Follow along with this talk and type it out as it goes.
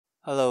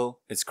Hello,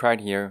 it's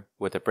Cried here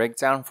with a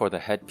breakdown for the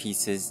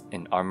headpieces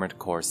in Armored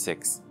Core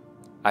 6.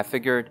 I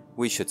figured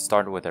we should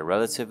start with a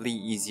relatively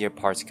easier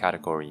parts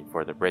category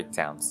for the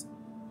breakdowns.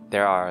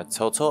 There are a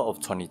total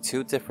of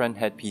 22 different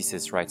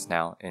headpieces right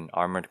now in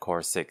Armored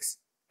Core 6,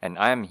 and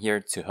I am here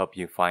to help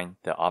you find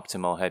the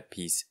optimal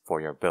headpiece for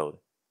your build.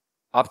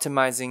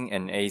 Optimizing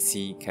an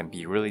AC can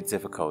be really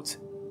difficult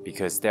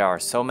because there are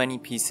so many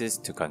pieces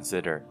to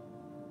consider,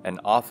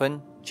 and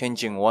often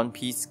changing one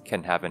piece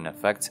can have an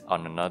effect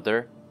on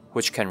another,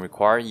 which can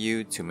require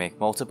you to make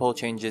multiple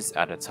changes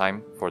at a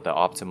time for the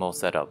optimal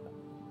setup.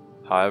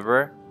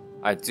 However,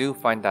 I do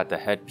find that the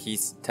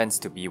headpiece tends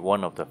to be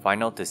one of the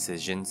final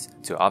decisions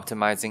to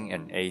optimizing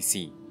an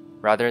AC,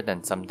 rather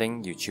than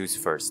something you choose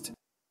first.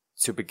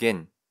 To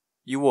begin,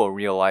 you will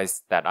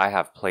realize that I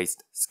have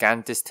placed scan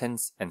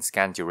distance and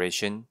scan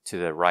duration to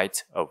the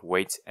right of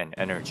weight and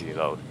energy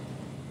load.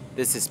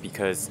 This is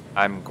because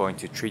I'm going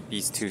to treat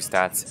these two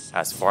stats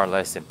as far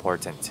less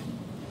important.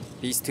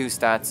 These two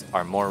stats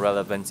are more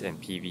relevant in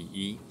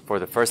PvE for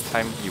the first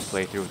time you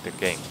play through the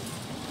game.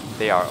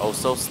 They are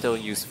also still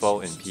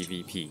useful in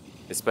PvP,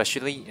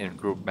 especially in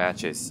group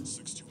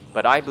matches,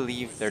 but I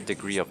believe their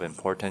degree of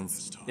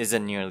importance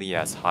isn't nearly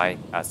as high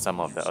as some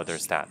of the other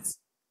stats.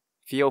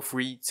 Feel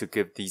free to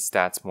give these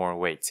stats more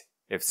weight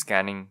if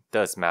scanning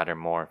does matter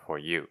more for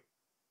you.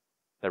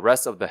 The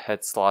rest of the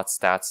head slot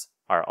stats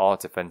are all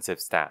defensive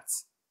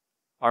stats: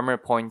 armor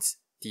points,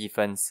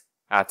 defense,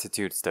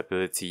 attitude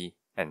stability,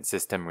 and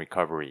system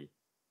recovery,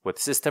 with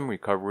system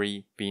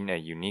recovery being a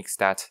unique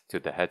stat to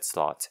the head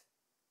slot.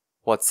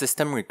 What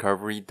system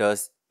recovery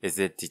does is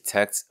it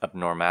detects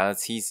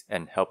abnormalities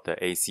and help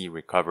the AC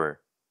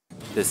recover.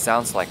 This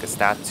sounds like a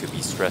stat to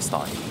be stressed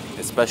on,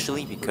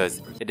 especially because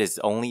it is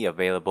only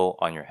available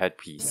on your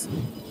headpiece.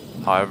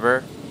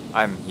 However,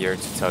 I'm here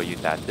to tell you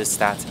that this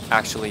stat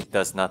actually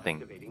does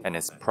nothing and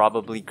is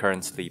probably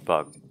currently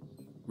bugged.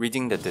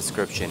 Reading the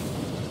description,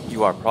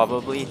 you are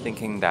probably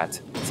thinking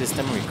that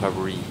system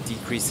recovery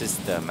decreases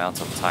the amount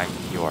of time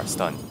you are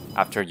stunned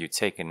after you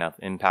take enough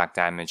impact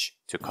damage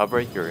to cover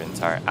your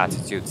entire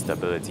attitude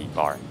stability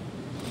bar.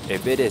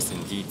 If it is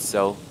indeed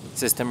so,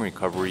 system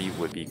recovery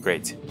would be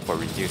great for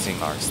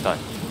reducing our stun.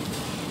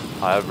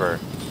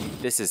 However,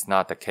 this is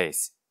not the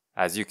case,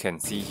 as you can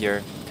see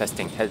here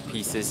testing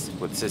headpieces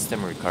with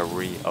system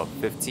recovery of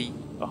 50,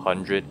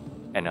 100,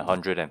 and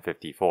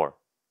 154.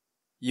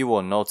 You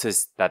will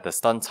notice that the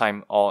stun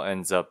time all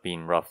ends up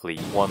being roughly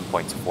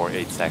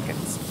 1.48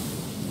 seconds.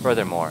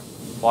 Furthermore,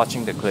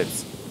 watching the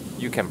clips,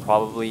 you can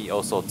probably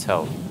also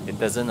tell it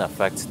doesn't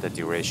affect the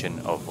duration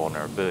of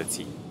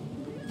vulnerability.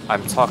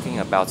 I'm talking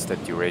about the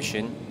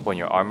duration when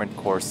your Armored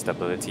Core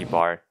stability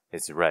bar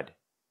is red.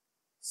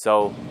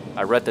 So,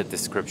 I read the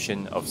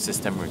description of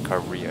system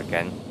recovery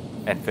again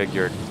and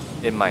figured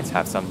it might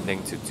have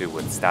something to do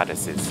with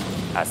statuses,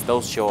 as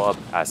those show up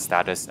as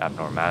status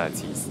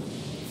abnormalities.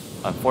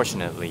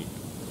 Unfortunately,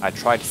 I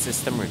tried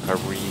system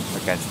recovery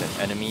against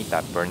an enemy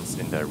that burns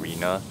in the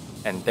arena,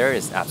 and there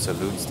is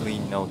absolutely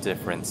no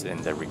difference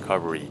in the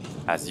recovery,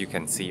 as you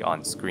can see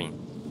on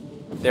screen.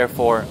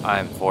 Therefore, I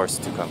am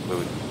forced to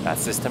conclude that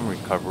system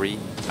recovery,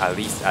 at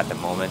least at the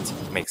moment,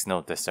 makes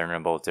no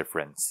discernible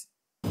difference.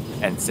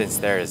 And since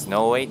there is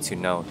no way to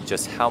know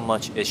just how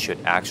much it should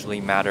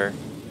actually matter,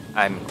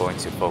 I'm going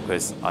to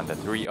focus on the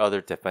three other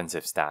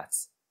defensive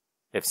stats.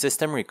 If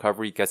system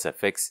recovery gets a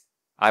fix,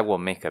 I will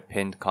make a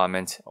pinned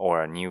comment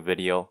or a new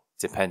video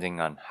depending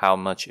on how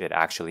much it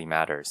actually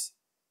matters.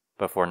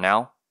 But for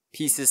now,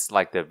 pieces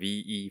like the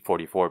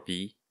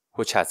VE44B,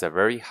 which has a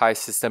very high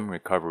system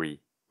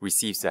recovery,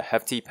 receives a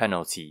hefty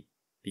penalty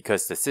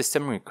because the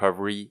system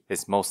recovery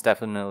is most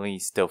definitely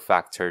still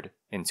factored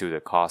into the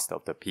cost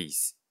of the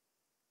piece.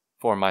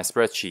 For my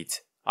spreadsheet,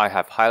 I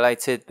have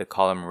highlighted the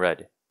column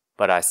red,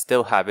 but I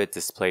still have it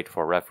displayed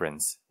for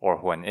reference or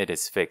when it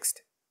is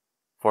fixed.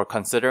 For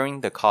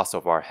considering the cost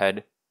of our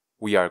head,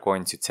 we are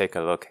going to take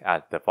a look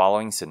at the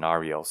following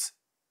scenarios.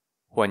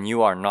 When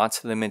you are not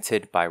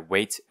limited by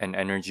weight and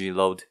energy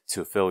load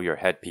to fill your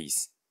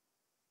headpiece.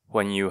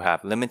 When you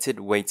have limited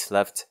weight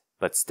left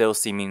but still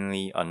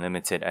seemingly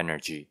unlimited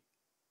energy.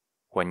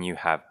 When you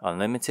have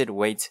unlimited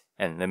weight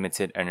and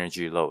limited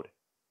energy load.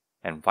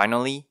 And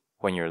finally,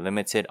 when you're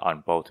limited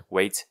on both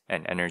weight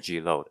and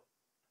energy load.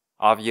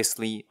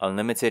 Obviously,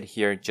 unlimited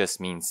here just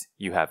means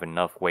you have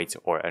enough weight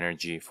or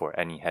energy for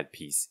any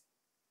headpiece.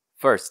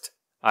 First,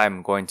 I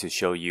am going to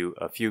show you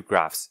a few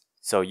graphs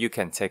so you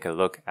can take a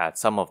look at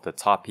some of the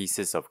top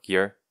pieces of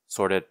gear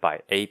sorted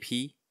by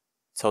AP,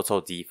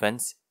 total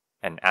defense,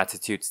 and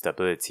attitude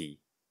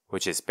stability,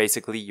 which is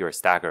basically your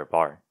stagger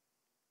bar.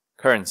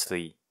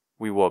 Currently,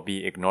 we will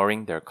be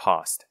ignoring their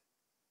cost.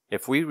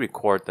 If we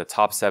record the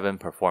top 7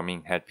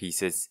 performing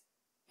headpieces,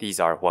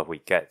 these are what we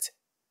get.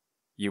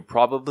 You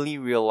probably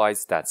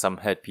realize that some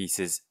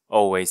headpieces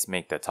always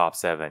make the top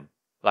 7,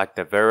 like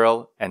the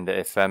Vero and the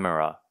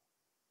Ephemera.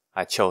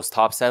 I chose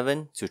top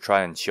 7 to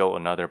try and show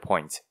another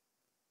point.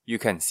 You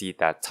can see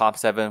that top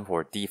 7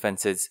 for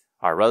defenses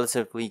are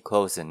relatively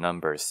close in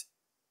numbers.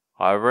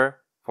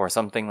 However, for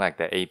something like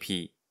the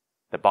AP,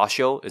 the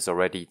Basho is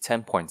already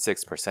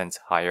 10.6%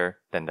 higher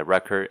than the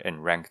record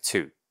in rank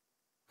 2.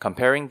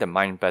 Comparing the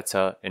Mind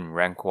Beta in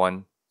rank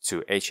 1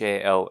 to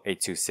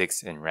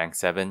HAL826 in rank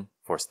 7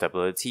 for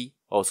stability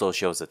also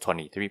shows a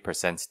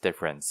 23%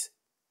 difference.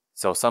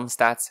 So some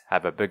stats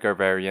have a bigger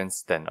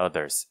variance than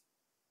others.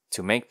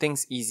 To make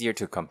things easier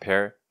to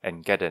compare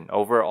and get an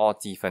overall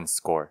defense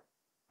score,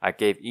 I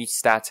gave each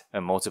stat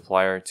a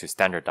multiplier to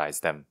standardize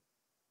them.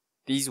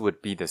 These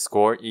would be the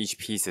score each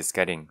piece is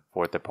getting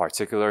for the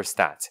particular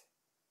stat.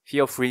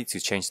 Feel free to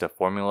change the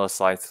formula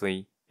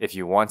slightly if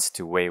you want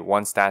to weigh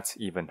one stat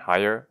even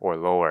higher or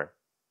lower,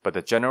 but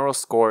the general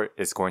score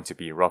is going to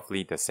be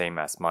roughly the same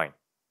as mine.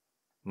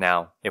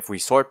 Now, if we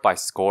sort by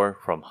score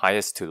from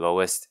highest to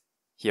lowest,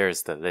 here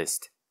is the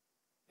list.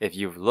 If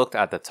you've looked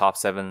at the top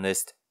 7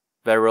 list,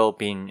 Beryl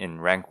being in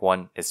rank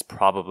 1 is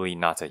probably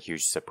not a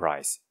huge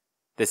surprise.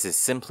 This is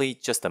simply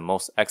just the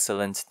most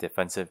excellent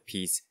defensive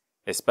piece,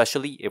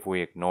 especially if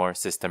we ignore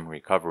system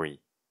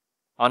recovery.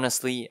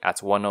 Honestly,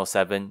 at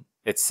 107,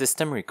 its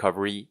system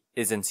recovery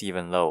isn't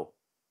even low.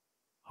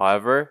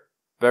 However,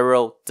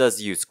 Beryl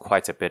does use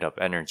quite a bit of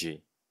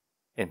energy.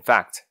 In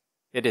fact,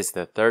 it is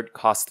the third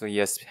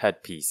costliest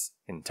headpiece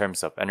in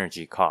terms of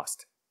energy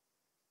cost.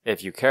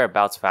 If you care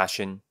about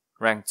fashion,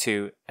 rank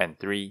 2 and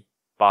 3,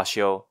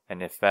 Basho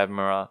and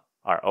Ephemera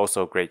are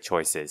also great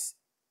choices.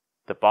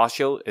 The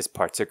Basho is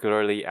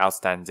particularly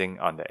outstanding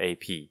on the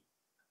AP,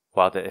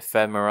 while the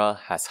Ephemera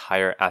has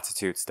higher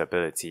attitude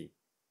stability.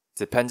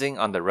 Depending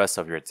on the rest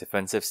of your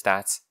defensive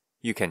stats,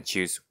 you can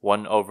choose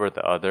one over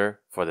the other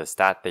for the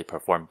stat they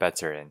perform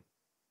better in.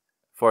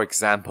 For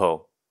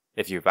example,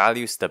 if you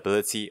value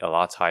stability a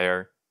lot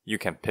higher, you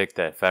can pick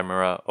the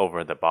Ephemera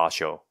over the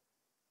Basho.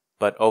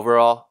 But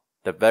overall,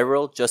 the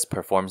Beryl just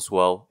performs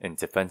well in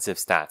defensive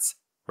stats,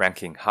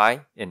 ranking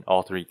high in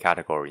all 3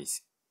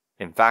 categories.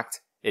 In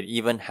fact, it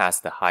even has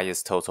the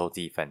highest total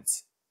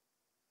defense.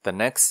 The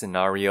next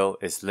scenario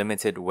is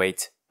limited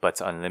weight but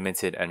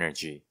unlimited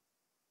energy.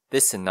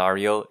 This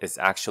scenario is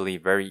actually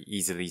very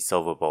easily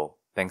solvable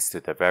thanks to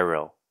the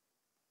Beryl.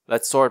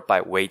 Let's sort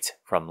by weight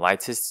from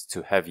lightest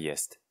to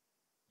heaviest.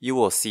 You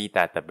will see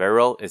that the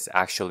Beryl is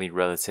actually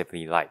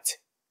relatively light.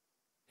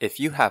 If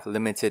you have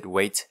limited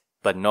weight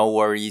but no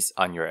worries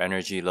on your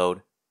energy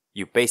load,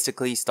 you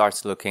basically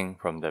start looking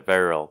from the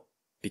Beryl,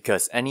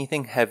 because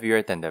anything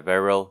heavier than the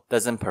Beryl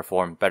doesn't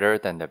perform better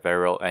than the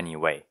Beryl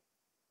anyway.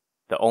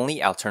 The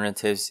only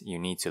alternatives you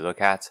need to look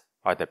at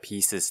are the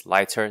pieces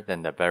lighter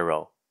than the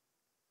Beryl.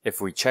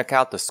 If we check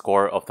out the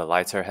score of the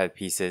lighter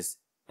headpieces,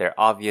 they're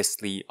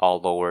obviously all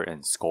lower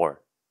in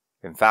score.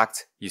 In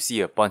fact, you see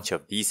a bunch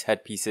of these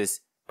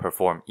headpieces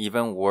perform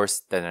even worse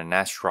than a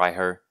Nash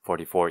Schreier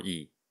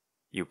 44E.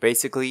 You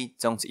basically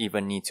don't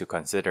even need to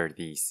consider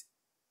these.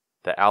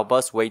 The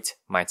Albus weight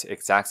might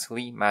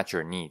exactly match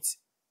your needs,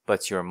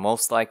 but you're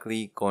most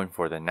likely going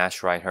for the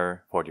Nash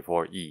Schreier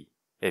 44E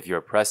if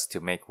you're pressed to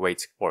make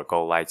weight or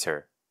go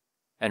lighter.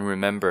 And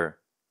remember,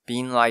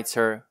 being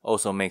lighter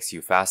also makes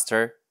you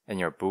faster and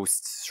your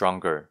boosts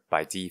stronger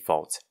by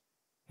default.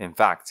 In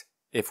fact,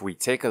 if we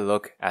take a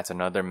look at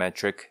another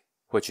metric,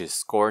 which is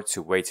score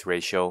to weight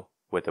ratio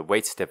with the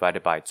weight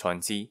divided by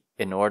 20,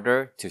 in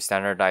order to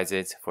standardize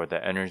it for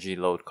the energy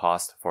load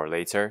cost for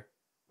later,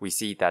 we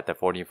see that the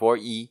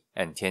 44E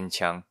and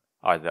Tianqiang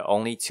are the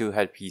only 2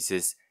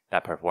 headpieces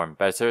that perform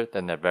better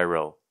than the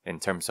Beryl in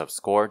terms of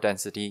score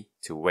density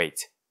to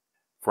weight.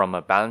 From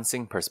a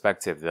balancing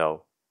perspective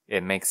though,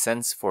 it makes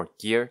sense for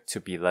gear to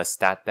be less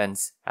stat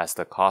dense as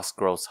the cost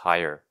grows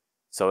higher,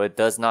 so it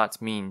does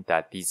not mean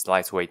that these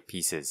lightweight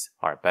pieces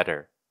are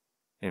better.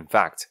 In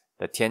fact,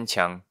 the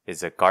Tianqiang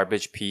is a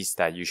garbage piece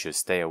that you should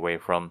stay away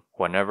from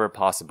whenever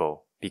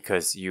possible,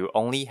 because you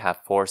only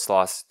have 4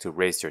 slots to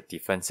raise your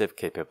defensive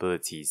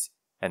capabilities,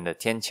 and the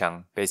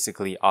Tianqiang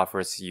basically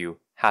offers you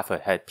half a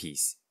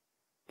headpiece.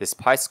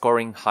 Despite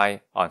scoring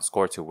high on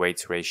score to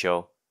weight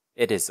ratio,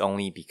 it is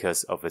only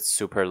because of its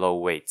super low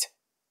weight.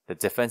 The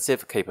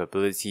defensive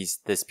capabilities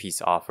this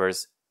piece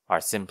offers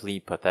are simply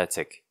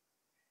pathetic,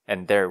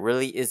 and there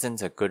really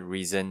isn't a good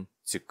reason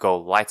to go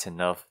light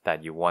enough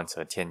that you want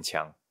a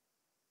Tianqiang.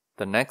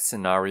 The next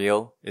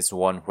scenario is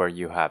one where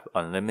you have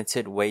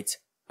unlimited weight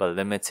but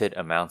limited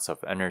amounts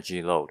of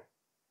energy load.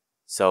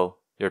 So,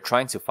 you're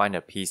trying to find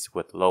a piece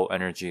with low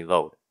energy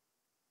load.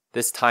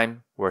 This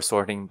time, we're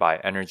sorting by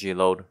energy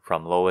load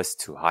from lowest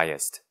to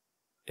highest.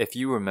 If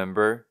you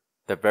remember,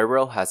 the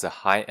Beryl has a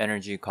high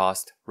energy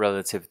cost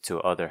relative to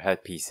other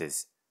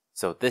headpieces,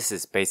 so this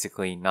is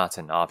basically not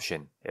an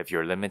option if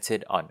you're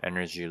limited on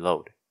energy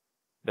load.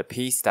 The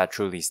piece that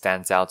truly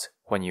stands out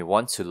when you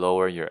want to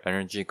lower your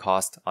energy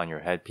cost on your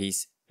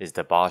headpiece is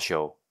the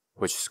Basho,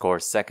 which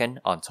scores second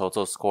on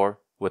total score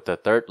with the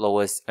third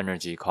lowest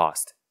energy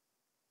cost.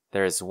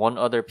 There is one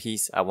other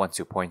piece I want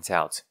to point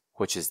out,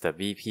 which is the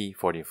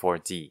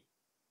VP44D.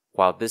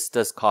 While this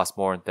does cost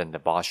more than the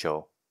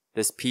Basho,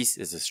 this piece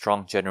is a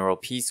strong general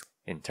piece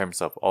in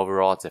terms of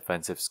overall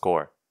defensive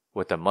score,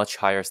 with a much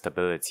higher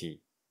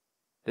stability.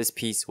 This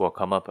piece will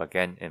come up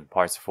again in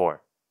part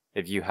 4.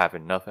 If you have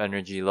enough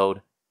energy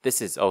load,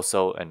 this is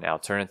also an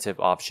alternative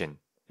option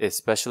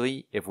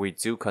especially if we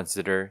do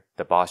consider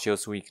the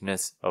Boschio's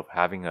weakness of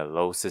having a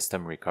low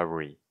system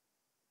recovery.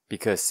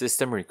 Because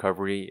system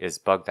recovery is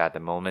bugged at the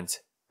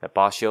moment, the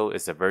Boschio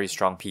is a very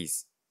strong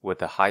piece, with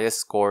the highest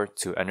score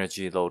to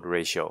energy load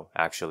ratio,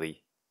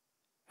 actually.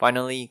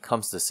 Finally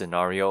comes the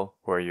scenario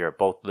where you're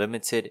both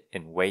limited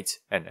in weight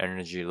and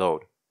energy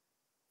load.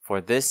 For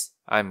this,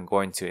 I'm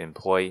going to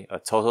employ a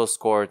total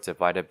score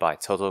divided by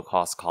total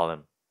cost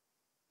column.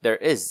 There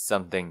is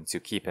something to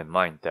keep in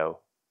mind though.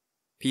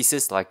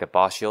 Pieces like the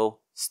Boschio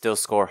still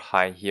score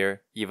high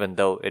here even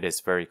though it is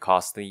very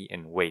costly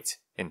in weight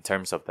in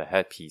terms of the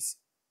headpiece.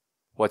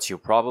 What you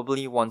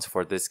probably want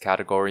for this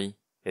category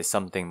is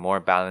something more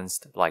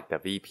balanced like the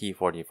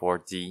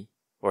VP44D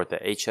or the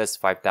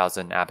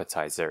HS5000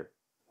 Appetizer,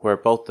 where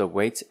both the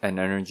weight and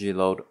energy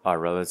load are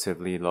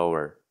relatively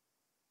lower.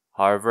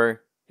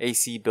 However,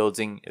 AC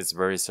building is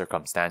very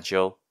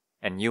circumstantial,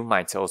 and you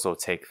might also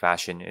take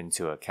fashion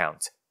into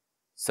account.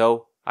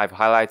 So, I've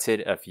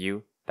highlighted a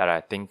few that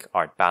I think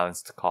are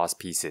balanced cost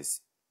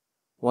pieces.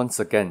 Once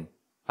again,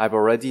 I've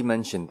already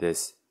mentioned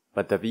this,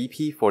 but the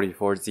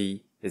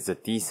VP44D is a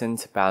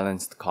decent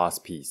balanced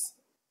cost piece.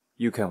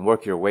 You can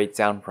work your way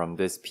down from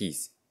this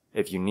piece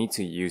if you need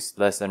to use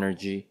less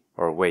energy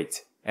or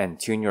weight and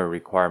tune your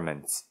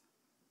requirements.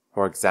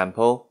 For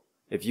example,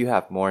 if you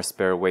have more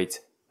spare weight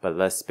but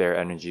less spare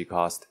energy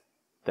cost,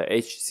 the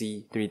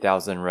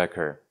HC3000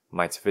 Wrecker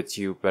might fit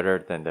you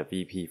better than the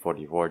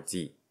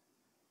VP44D.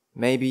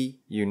 Maybe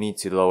you need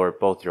to lower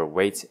both your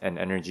weight and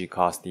energy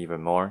cost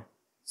even more,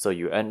 so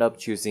you end up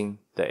choosing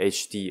the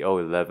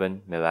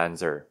HD011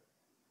 Milanzer.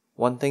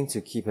 One thing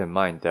to keep in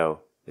mind though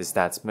is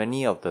that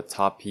many of the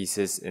top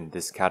pieces in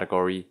this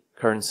category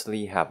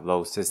currently have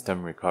low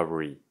system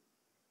recovery.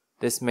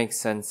 This makes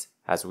sense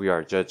as we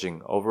are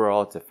judging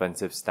overall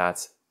defensive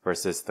stats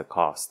versus the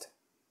cost.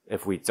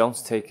 If we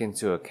don't take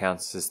into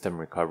account system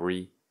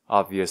recovery,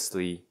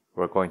 obviously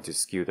we're going to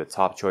skew the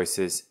top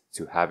choices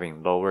to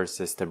having lower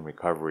system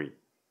recovery.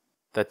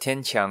 The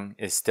Tianqiang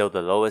is still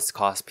the lowest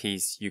cost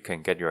piece you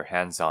can get your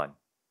hands on,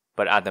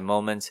 but at the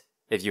moment,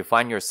 if you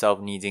find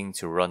yourself needing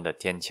to run the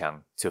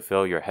Tianqiang to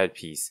fill your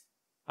headpiece,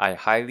 I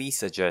highly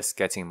suggest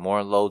getting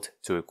more load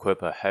to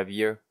equip a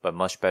heavier but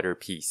much better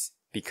piece,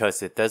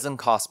 because it doesn't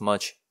cost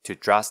much to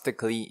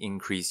drastically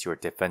increase your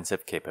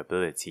defensive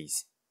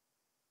capabilities.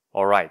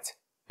 Alright,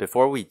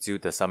 before we do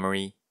the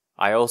summary,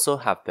 I also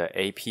have the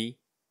AP,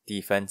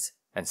 defense,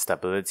 and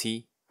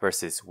stability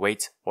versus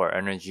weight or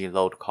energy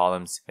load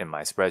columns in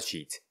my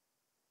spreadsheet.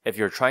 If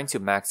you're trying to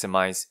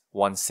maximize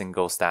one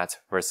single stat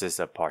versus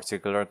a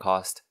particular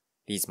cost,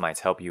 these might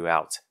help you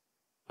out.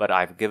 But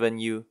I've given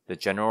you the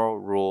general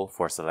rule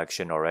for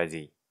selection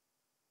already.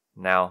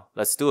 Now,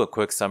 let's do a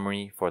quick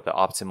summary for the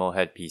optimal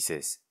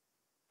headpieces.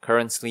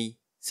 Currently,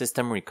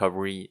 system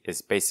recovery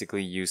is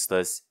basically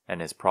useless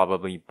and is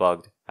probably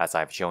bugged as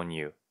I've shown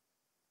you.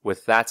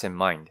 With that in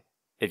mind,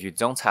 if you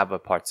don't have a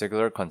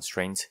particular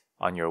constraint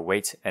on your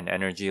weight and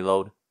energy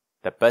load,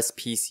 the best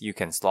piece you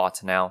can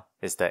slot now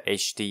is the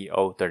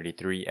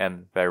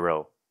HD033M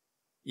Vero.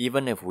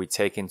 Even if we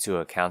take into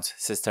account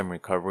system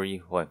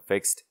recovery when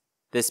fixed,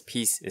 this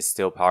piece is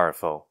still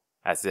powerful,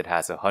 as it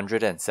has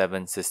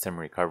 107 system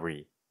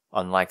recovery,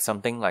 unlike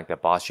something like the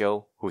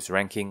Boschio, whose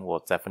ranking will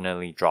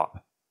definitely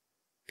drop.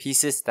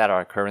 Pieces that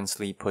are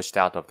currently pushed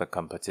out of the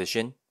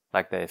competition,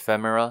 like the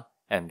Ephemera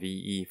and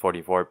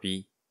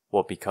VE44B,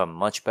 will become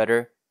much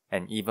better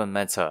and even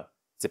meta,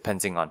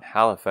 depending on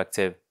how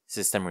effective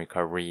system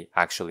recovery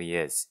actually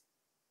is.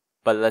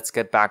 But let's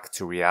get back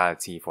to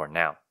reality for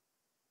now.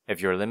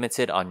 If you're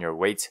limited on your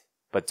weight,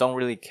 but don't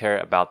really care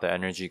about the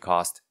energy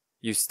cost,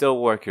 you still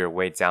work your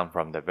way down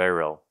from the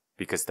Vero,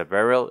 because the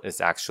Vero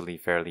is actually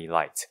fairly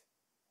light.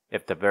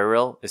 If the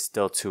Vero is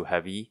still too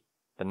heavy,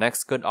 the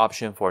next good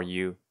option for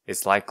you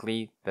is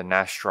likely the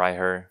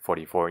Nachtstreicher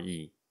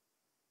 44E.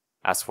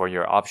 As for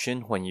your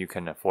option when you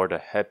can afford a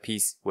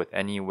headpiece with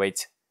any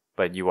weight,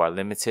 but you are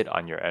limited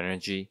on your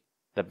energy,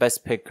 the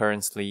best pick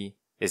currently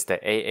is the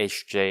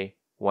AHJ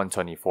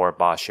 124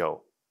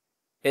 Boschio.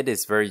 It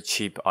is very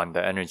cheap on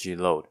the energy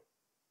load,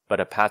 but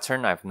a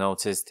pattern I've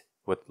noticed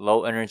with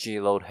low energy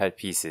load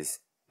headpieces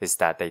is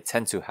that they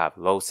tend to have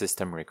low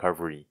system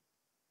recovery.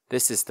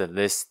 This is the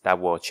list that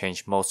will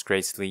change most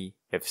greatly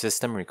if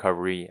system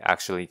recovery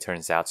actually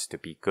turns out to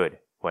be good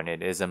when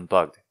it isn't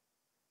bugged.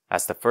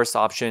 As the first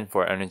option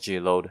for energy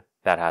load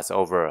that has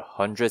over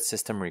 100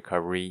 system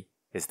recovery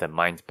is the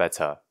Mind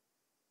Beta.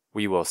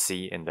 We will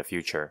see in the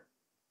future.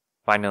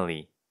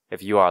 Finally,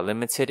 if you are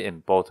limited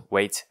in both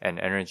weight and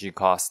energy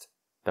cost,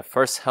 the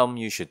first helm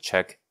you should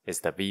check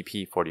is the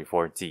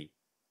VP44D.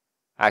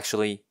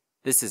 Actually,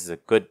 this is a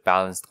good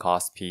balanced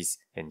cost piece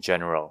in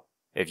general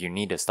if you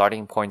need a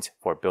starting point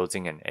for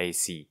building an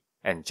AC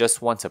and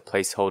just want a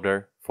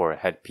placeholder for a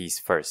headpiece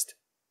first.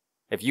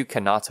 If you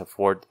cannot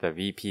afford the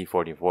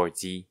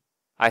VP44D,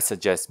 I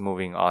suggest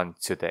moving on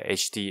to the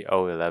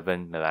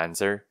HD011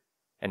 Milanzer,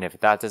 and if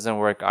that doesn't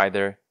work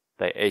either,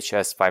 the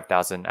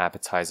HS5000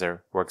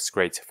 Appetizer works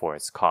great for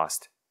its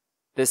cost.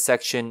 This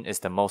section is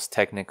the most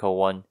technical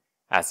one,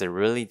 as it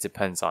really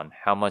depends on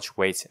how much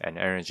weight and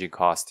energy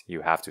cost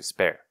you have to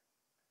spare.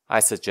 I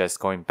suggest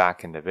going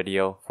back in the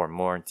video for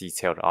more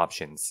detailed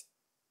options.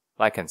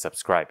 Like and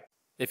subscribe.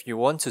 If you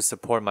want to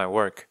support my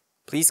work,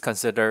 please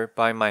consider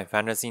buying my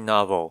fantasy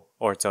novel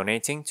or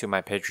donating to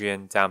my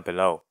Patreon down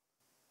below.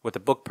 With a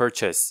book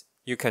purchase,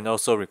 you can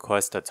also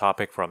request a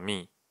topic from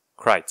me.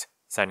 Krite,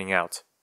 signing out.